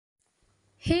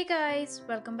Hey guys,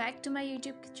 welcome back to my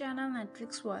YouTube channel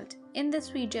Netflix World. In this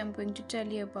video, I'm going to tell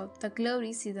you about The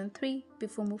Glory Season 3.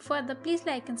 Before move further, please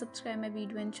like and subscribe my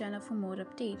video and channel for more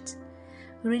updates.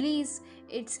 Release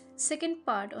its second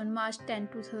part on March 10,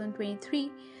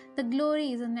 2023. The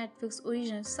Glory is a Netflix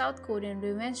original South Korean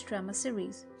revenge drama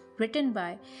series written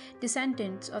by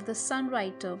descendants of the Sun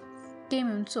writer Kim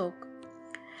Eun-sok.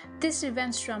 This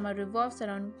revenge drama revolves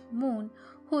around Moon,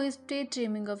 who is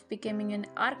daydreaming of becoming an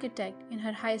architect in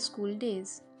her high school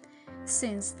days.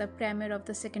 Since the premiere of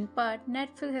the second part,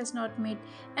 Netflix has not made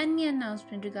any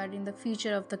announcement regarding the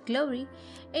future of The Glory.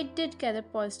 It did gather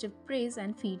positive praise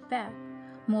and feedback.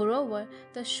 Moreover,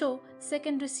 the show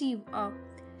second received a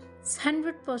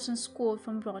 100% score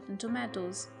from Rotten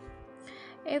Tomatoes.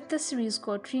 If the series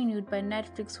got renewed by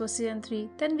Netflix for Season 3,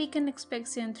 then we can expect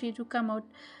Season 3 to come out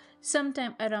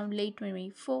sometime around late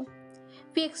 2024.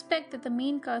 We expect that the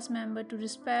main cast member to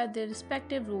respire their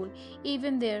respective role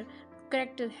even their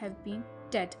characters have been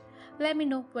dead. Let me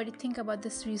know what you think about the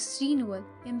series renewal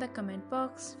in the comment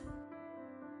box.